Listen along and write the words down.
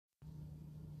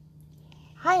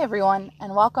Hi everyone,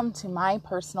 and welcome to my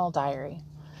personal diary.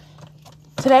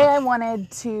 Today I wanted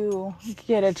to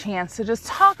get a chance to just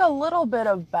talk a little bit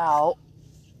about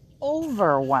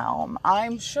overwhelm.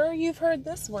 I'm sure you've heard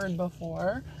this word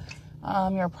before.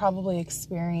 You're probably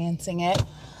experiencing it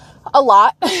a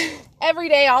lot, every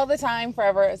day, all the time,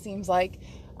 forever it seems like.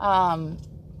 But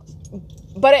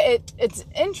it's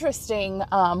interesting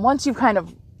once you kind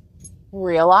of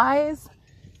realize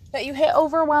that you hit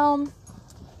overwhelm.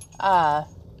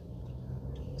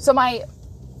 So my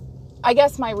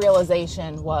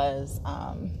realization was,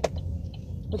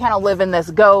 we kind of live in this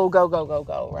go,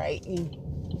 right?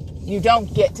 You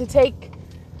don't get to take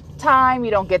time.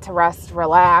 You don't get to rest,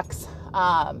 relax.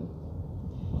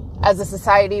 As a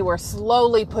society, we're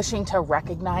slowly pushing to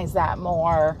recognize that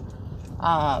more.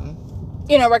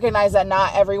 Recognize that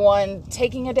not everyone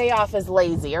taking a day off is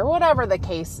lazy or whatever the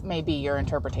case may be, your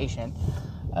interpretation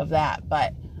of that.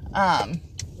 But,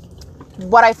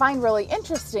 what I find really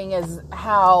interesting is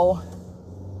how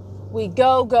we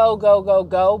go,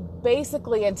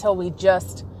 basically until we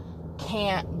just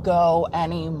can't go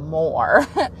anymore.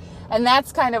 And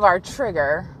that's kind of our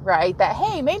trigger, right? That,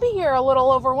 hey, maybe you're a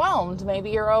little overwhelmed.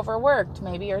 Maybe you're overworked.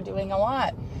 Maybe you're doing a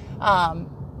lot.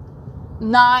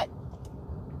 Not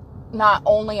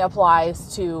only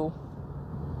applies to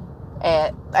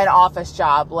an office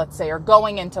job, let's say, or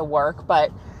going into work,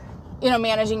 but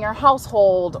managing your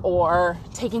household or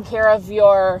taking care of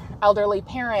your elderly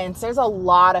parents. There's a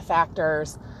lot of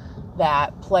factors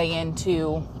that play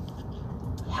into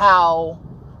how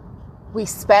we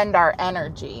spend our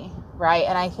energy, right?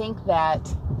 And I think that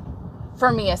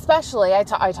for me especially, I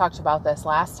talked about this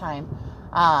last time,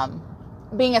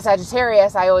 being a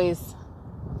Sagittarius, I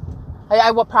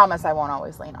will promise I won't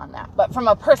always lean on that. But from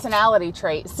a personality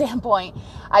trait standpoint,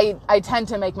 I tend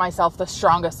to make myself the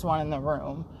strongest one in the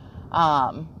room.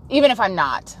 Even if I'm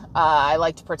not, I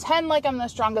like to pretend like I'm the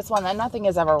strongest one, that nothing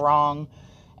is ever wrong.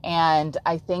 And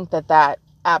I think that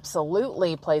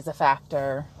absolutely plays a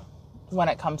factor when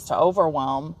it comes to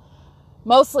overwhelm,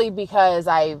 mostly because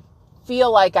I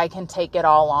feel like I can take it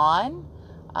all on.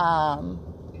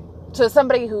 So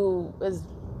somebody who has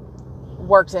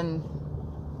worked in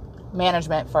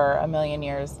management for a million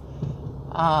years,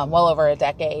 well over a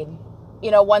decade,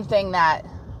 one thing that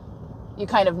you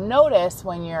kind of notice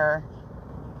when you're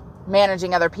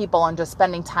managing other people and just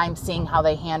spending time seeing how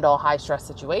they handle high stress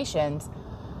situations,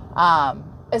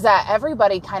 is that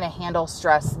everybody kind of handles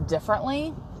stress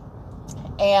differently.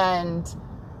 And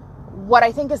what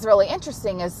I think is really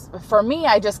interesting is, for me,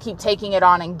 I just keep taking it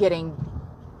on and getting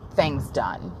things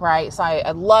done, right? So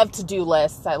I love to-do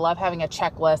lists. I love having a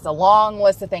checklist, a long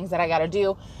list of things that I got to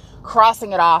do,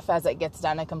 crossing it off as it gets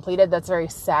done and completed. That's very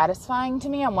satisfying to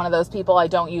me. I'm one of those people, I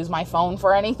don't use my phone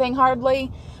for anything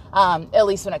hardly, at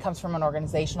least when it comes from an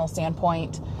organizational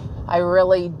standpoint. I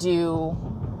really do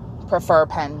prefer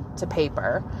pen to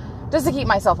paper just to keep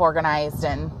myself organized,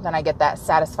 and then I get that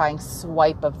satisfying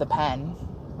swipe of the pen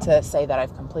to say that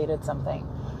I've completed something.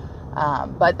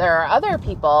 But there are other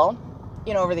people,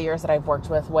 over the years that I've worked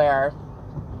with, where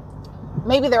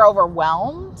maybe they're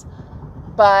overwhelmed,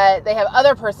 but they have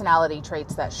other personality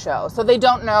traits that show. So they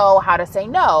don't know how to say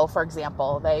no, for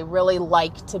example. They really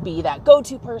like to be that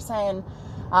go-to person.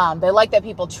 They like that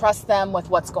people trust them with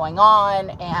what's going on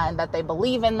and that they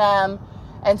believe in them.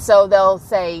 And so they'll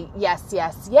say yes,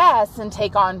 yes, yes, and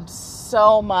take on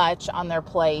so much on their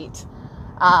plate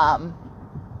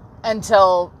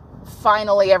until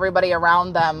finally everybody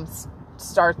around them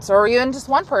starts, or even just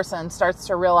one person starts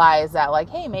to realize that, like,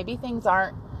 hey, maybe things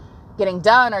aren't getting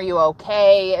done. Are you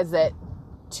okay? Is it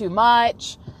too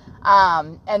much?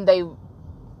 And they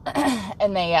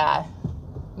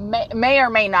may or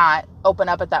may not open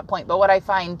up at that point. But what I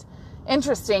find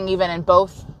interesting, even in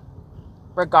both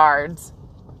regards,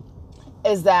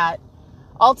 is that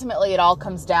ultimately it all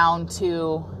comes down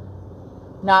to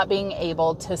not being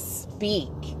able to speak,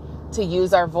 to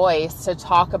use our voice, to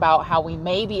talk about how we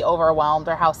may be overwhelmed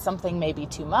or how something may be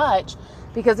too much,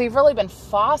 because we've really been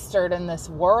fostered in this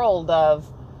world of,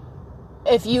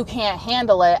 if you can't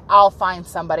handle it, I'll find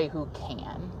somebody who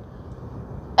can.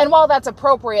 And while that's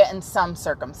appropriate in some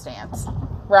circumstance,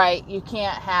 right? You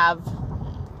can't have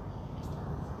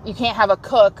a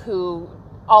cook who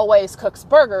always cooks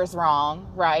burgers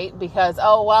wrong, right? Because,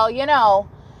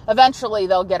 eventually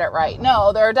they'll get it right.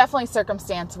 No, there are definitely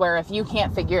circumstances where if you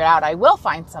can't figure it out, I will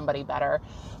find somebody better.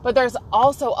 But there's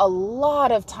also a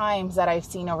lot of times that I've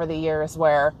seen over the years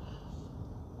where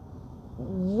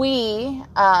we,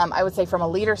 I would say from a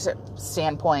leadership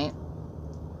standpoint,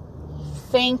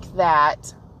 think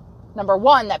that, number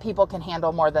one, that people can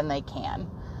handle more than they can.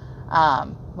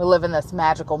 we live in this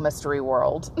magical mystery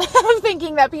world of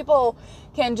thinking that people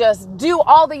can just do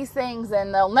all these things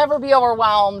and they'll never be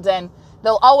overwhelmed and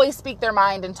they'll always speak their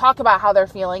mind and talk about how they're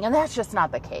feeling. And that's just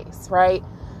not the case, right?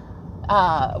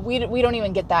 We don't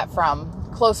even get that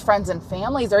from close friends and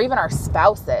families or even our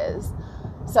spouses.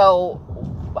 So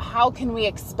how can we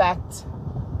expect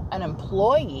an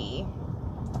employee,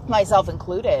 myself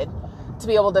included, to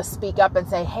be able to speak up and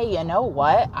say, hey, you know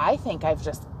what? I think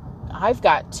I've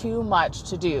got too much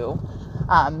to do.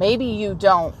 Maybe you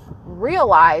don't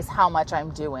realize how much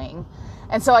I'm doing.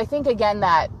 And so I think, again,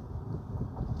 that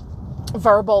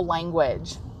verbal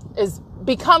language is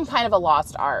become kind of a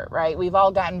lost art, right? We've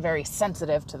all gotten very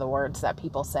sensitive to the words that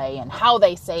people say and how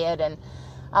they say it. And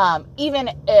even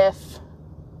if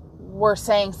we're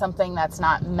saying something that's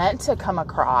not meant to come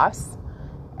across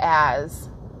as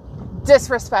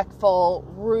disrespectful,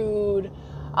 rude,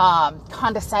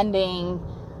 condescending,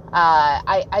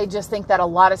 I just think that a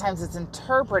lot of times it's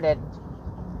interpreted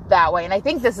that way. And I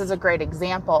think this is a great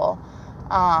example,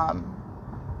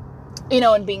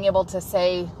 and being able to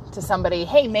say to somebody,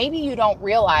 hey, maybe you don't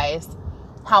realize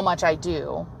how much I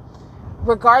do,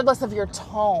 regardless of your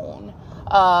tone,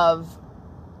 of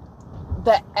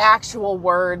the actual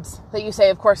words that you say.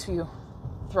 Of course, if you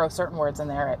throw certain words in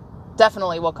there, it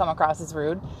definitely will come across as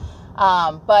rude.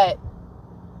 But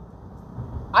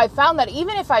I found that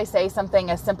even if I say something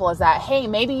as simple as that, hey,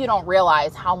 maybe you don't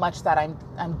realize how much that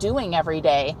I'm doing every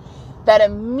day, that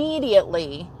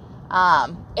immediately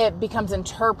it becomes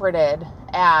interpreted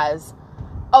as,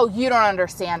 oh, you don't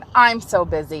understand. I'm so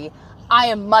busy. I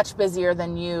am much busier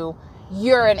than you.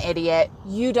 You're an idiot.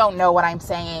 You don't know what I'm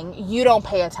saying. You don't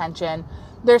pay attention.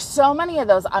 There's so many of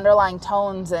those underlying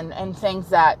tones and things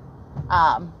that,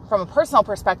 from a personal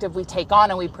perspective, we take on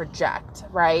and we project,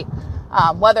 right?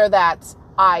 Whether that's,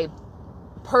 I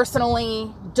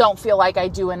personally don't feel like I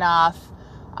do enough,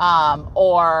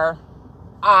 or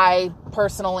I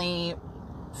personally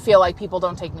feel like people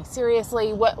don't take me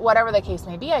seriously, whatever the case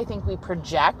may be. I think we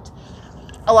project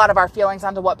a lot of our feelings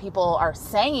onto what people are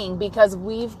saying because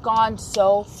we've gone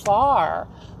so far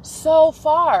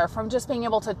from just being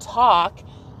able to talk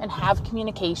and have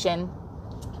communication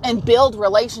and build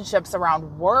relationships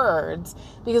around words,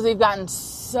 because we've gotten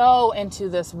so into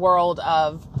this world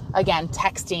of, again,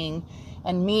 texting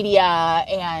and media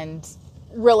and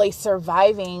really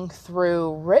surviving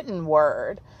through written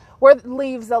word, where it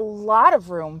leaves a lot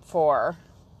of room for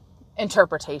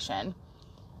interpretation.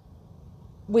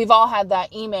 We've all had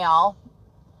that email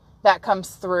that comes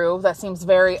through that seems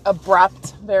very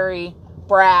abrupt, very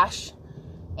brash,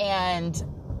 and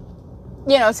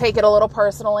take it a little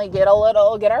personally, get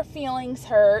our feelings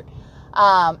hurt,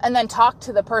 and then talk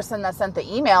to the person that sent the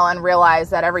email and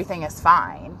realize that everything is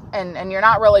fine. And you're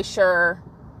not really sure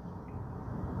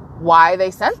why they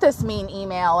sent this mean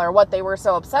email or what they were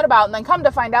so upset about. And then come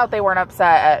to find out they weren't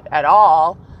upset at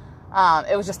all.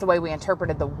 It was just the way we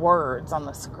interpreted the words on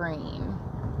the screen.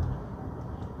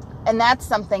 And that's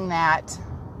something that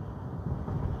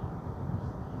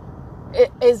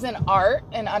it is an art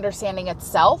in understanding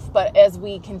itself, but as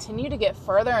we continue to get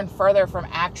further and further from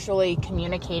actually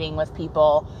communicating with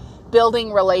people,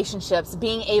 building relationships,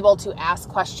 being able to ask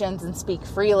questions and speak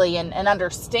freely and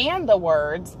understand the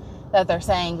words that they're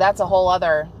saying, that's a whole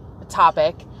other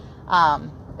topic,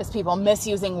 is people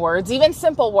misusing words, even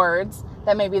simple words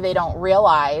that maybe they don't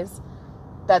realize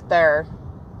that they're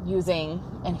using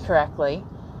incorrectly,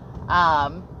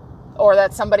 or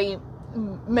that somebody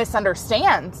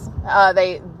misunderstands.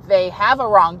 They have a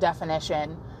wrong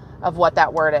definition of what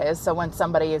that word is. So when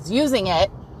somebody is using it,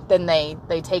 then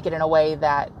they take it in a way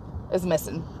that is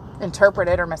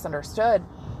misinterpreted or misunderstood.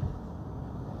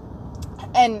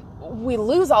 And we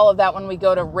lose all of that when we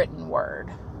go to written word.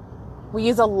 We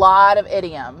use a lot of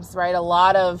idioms, right? A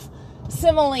lot of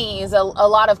similes, a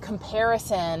lot of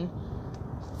comparison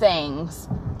things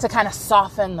to kind of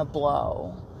soften the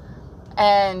blow.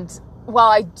 And while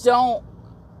I don't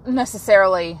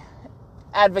necessarily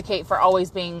advocate for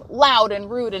always being loud and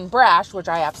rude and brash, which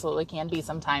I absolutely can be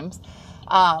sometimes,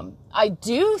 I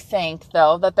do think,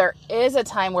 though, that there is a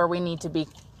time where we need to be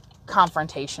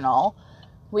confrontational.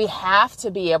 We have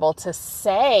to be able to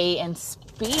say and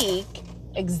speak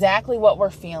exactly what we're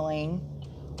feeling,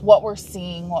 what we're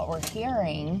seeing, what we're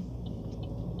hearing,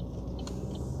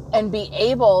 and be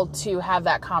able to have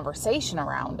that conversation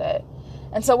around it.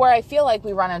 And so where I feel like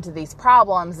we run into these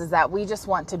problems is that we just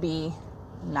want to be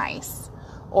nice,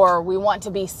 or we want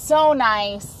to be so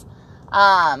nice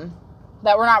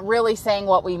that we're not really saying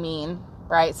what we mean,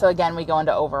 right? So again, we go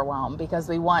into overwhelm because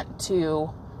we want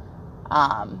to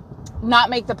not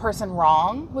make the person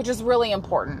wrong, which is really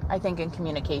important, I think, in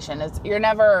communication. Is you're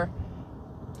never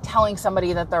telling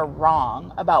somebody that they're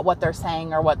wrong about what they're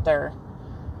saying or what they're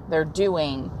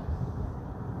doing,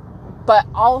 but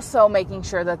also making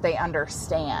sure that they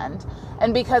understand.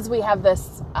 And because we have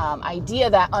this idea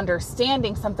that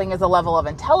understanding something is a level of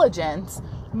intelligence,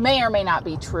 may or may not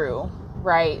be true,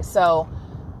 right? So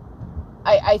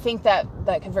I think that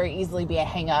could very easily be a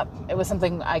hang-up. It was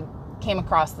something I came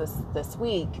across this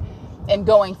week in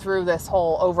going through this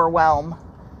whole overwhelm,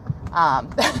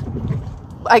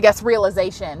 I guess,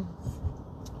 realization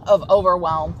of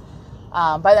overwhelm,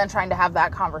 by then trying to have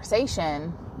that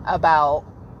conversation about,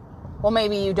 well,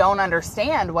 maybe you don't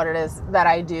understand what it is that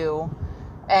I do,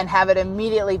 and have it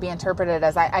immediately be interpreted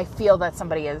as I feel that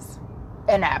somebody is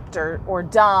inept or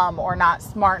dumb or not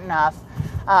smart enough,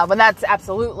 when that's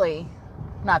absolutely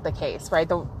not the case, right?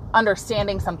 The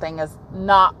understanding something is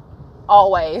not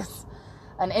always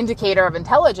an indicator of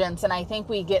intelligence, and I think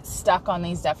we get stuck on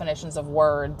these definitions of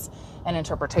words and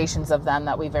interpretations of them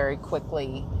that we very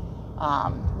quickly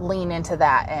lean into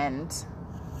that and,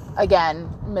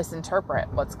 again,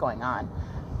 misinterpret what's going on.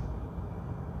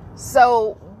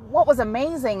 So what was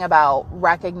amazing about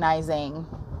recognizing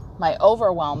my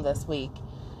overwhelm this week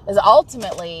is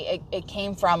ultimately it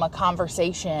came from a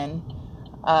conversation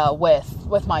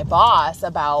with my boss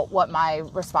about what my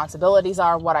responsibilities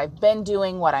are, what I've been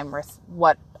doing, what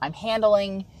I'm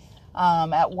handling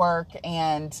at work,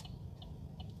 and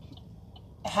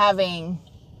having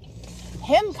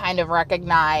him kind of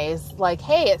recognize, like,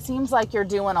 hey, it seems like you're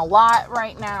doing a lot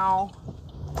right now,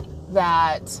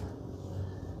 that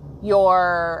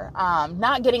you're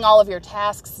not getting all of your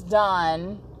tasks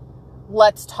done.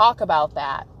 Let's talk about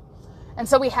that. And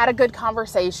so we had a good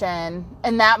conversation.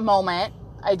 In that moment,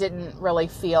 I didn't really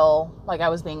feel like I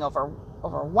was being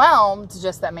overwhelmed,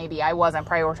 just that maybe I wasn't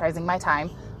prioritizing my time,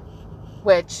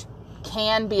 which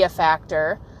can be a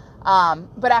factor.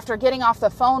 But after getting off the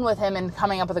phone with him and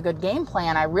coming up with a good game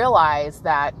plan, I realized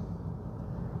that,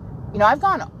 I've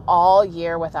gone all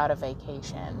year without a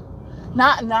vacation.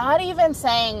 Not even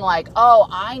saying like, oh,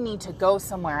 I need to go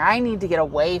somewhere. I need to get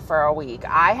away for a week.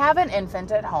 I have an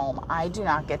infant at home. I do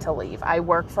not get to leave. I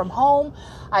work from home.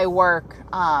 I work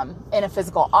in a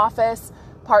physical office.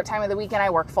 Part-time of the weekend, I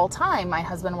work full-time. My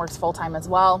husband works full-time as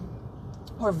well.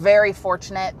 We're very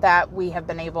fortunate that I have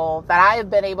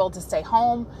been able to stay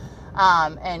home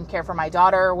and care for my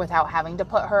daughter without having to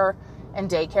put her in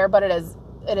daycare. But it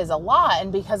is a lot.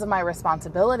 And because of my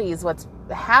responsibilities, what's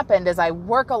happened is I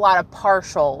work a lot of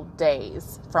partial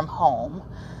days from home.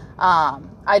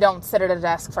 I don't sit at a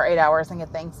desk for 8 hours and get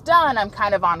things done. I'm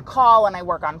kind of on call, and I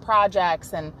work on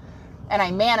projects, and I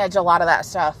manage a lot of that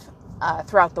stuff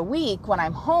throughout the week when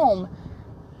I'm home.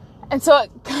 And so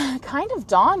it kind of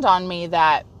dawned on me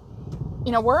that,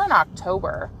 we're in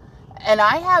October, and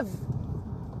I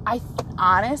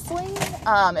honestly,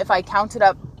 if I counted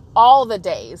up all the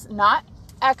days, not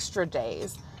extra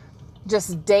days,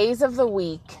 just days of the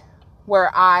week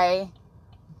where I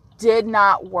did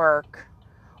not work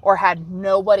or had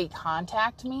nobody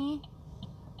contact me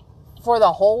for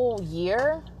the whole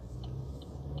year,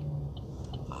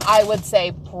 I would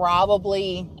say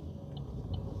probably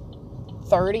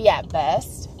 30 at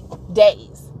best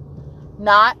days.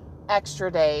 Not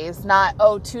extra days,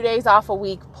 not 2 days off a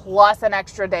week plus an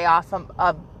extra day off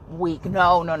a week.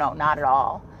 No, not at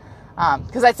all.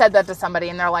 Because I said that to somebody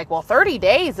and they're like, well, 30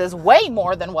 days is way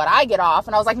more than what I get off.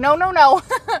 And I was like, no.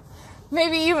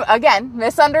 Maybe you, again,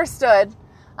 misunderstood.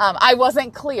 I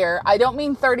wasn't clear. I don't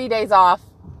mean 30 days off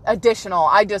additional.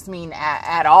 I just mean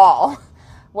at all,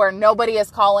 where nobody is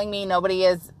calling me. Nobody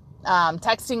is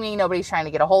texting me. Nobody's trying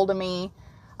to get a hold of me.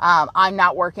 I'm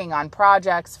not working on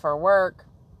projects for work.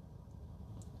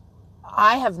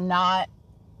 I have not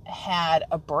had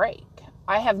a break.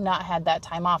 I have not had that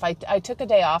time off. I took a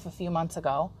day off a few months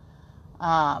ago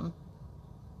on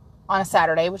a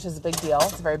Saturday, which is a big deal.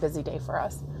 It's a very busy day for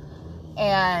us.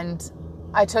 And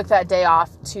I took that day off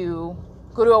to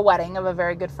go to a wedding of a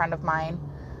very good friend of mine.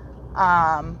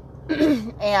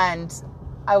 And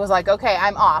I was like, okay,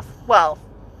 I'm off. Well,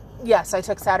 yes, I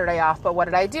took Saturday off, but what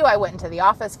did I do? I went into the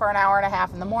office for an hour and a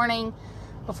half in the morning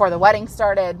before the wedding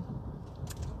started.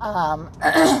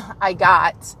 I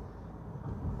got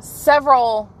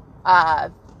several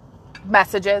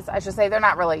messages, I should say. They're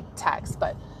not really texts,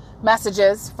 but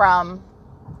messages from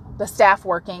the staff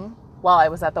working while I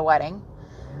was at the wedding.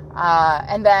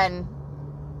 And then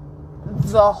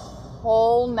the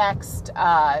whole next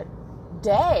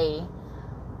day,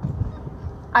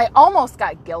 I almost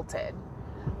got guilted.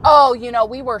 Oh,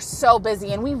 we were so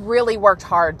busy and we really worked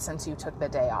hard since you took the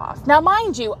day off. Now,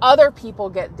 mind you, other people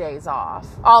get days off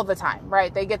all the time,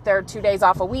 right? They get their 2 days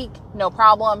off a week, no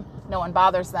problem. No one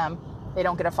bothers them. They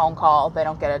don't get a phone call. They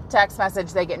don't get a text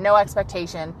message. They get no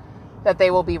expectation that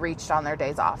they will be reached on their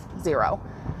days off. 0.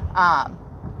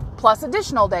 Plus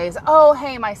additional days. Oh,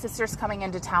 hey, my sister's coming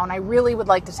into town. I really would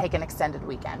like to take an extended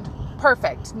weekend.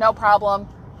 Perfect. No problem.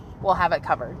 We'll have it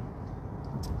covered.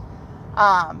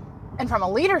 And from a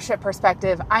leadership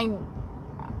perspective,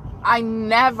 I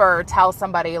never tell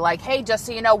somebody like, hey, just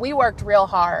so you know, we worked real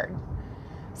hard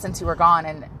since you were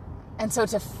gone. And so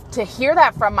to hear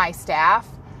that from my staff,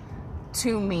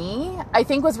 to me, I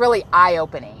think was really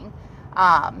eye-opening.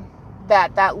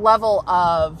 That level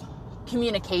of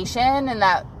communication and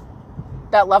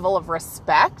that level of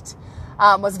respect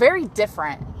was very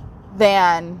different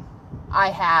than I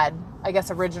had, I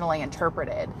guess, originally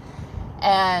interpreted.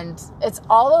 And it's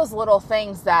all those little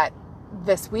things that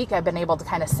this week I've been able to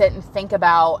kind of sit and think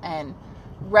about and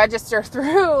register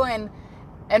through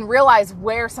and realize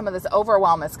where some of this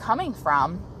overwhelm is coming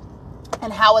from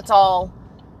and how it's all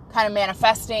kind of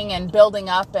manifesting and building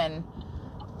up and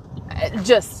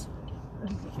just,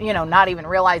 not even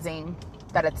realizing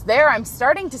that it's there. I'm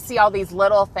starting to see all these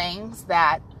little things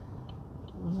that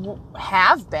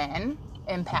have been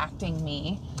impacting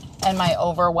me and my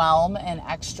overwhelm and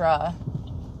extra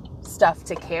stuff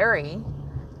to carry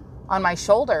on my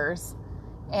shoulders.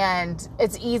 And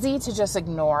it's easy to just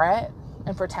ignore it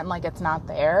and pretend like it's not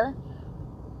there.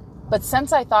 But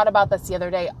since I thought about this the other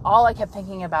day, all I kept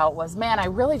thinking about was, man, I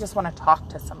really just want to talk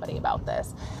to somebody about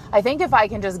this. I think if I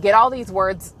can just get all these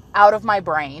words out of my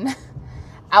brain,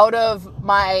 out of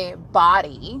my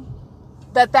body,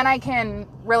 that then I can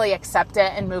really accept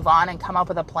it and move on and come up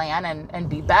with a plan and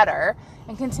be better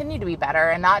and continue to be better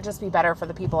and not just be better for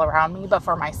the people around me, but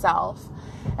for myself.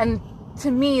 And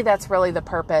to me, that's really the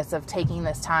purpose of taking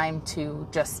this time to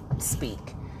just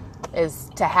speak, is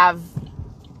to have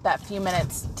that few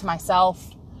minutes to myself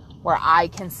where I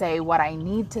can say what I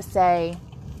need to say,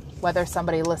 whether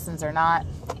somebody listens or not,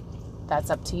 that's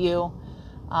up to you.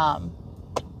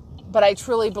 But I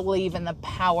truly believe in the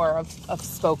power of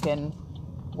spoken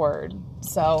word.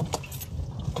 So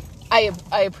I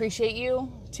appreciate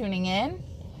you tuning in.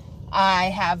 I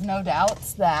have no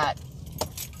doubts that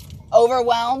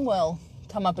overwhelm will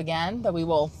come up again, that we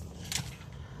will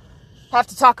have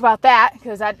to talk about that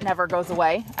because that never goes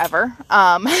away, ever.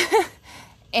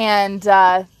 And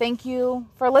thank you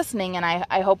for listening, and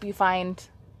I hope you find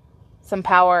some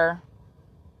power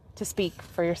to speak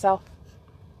for yourself.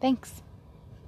 Thanks.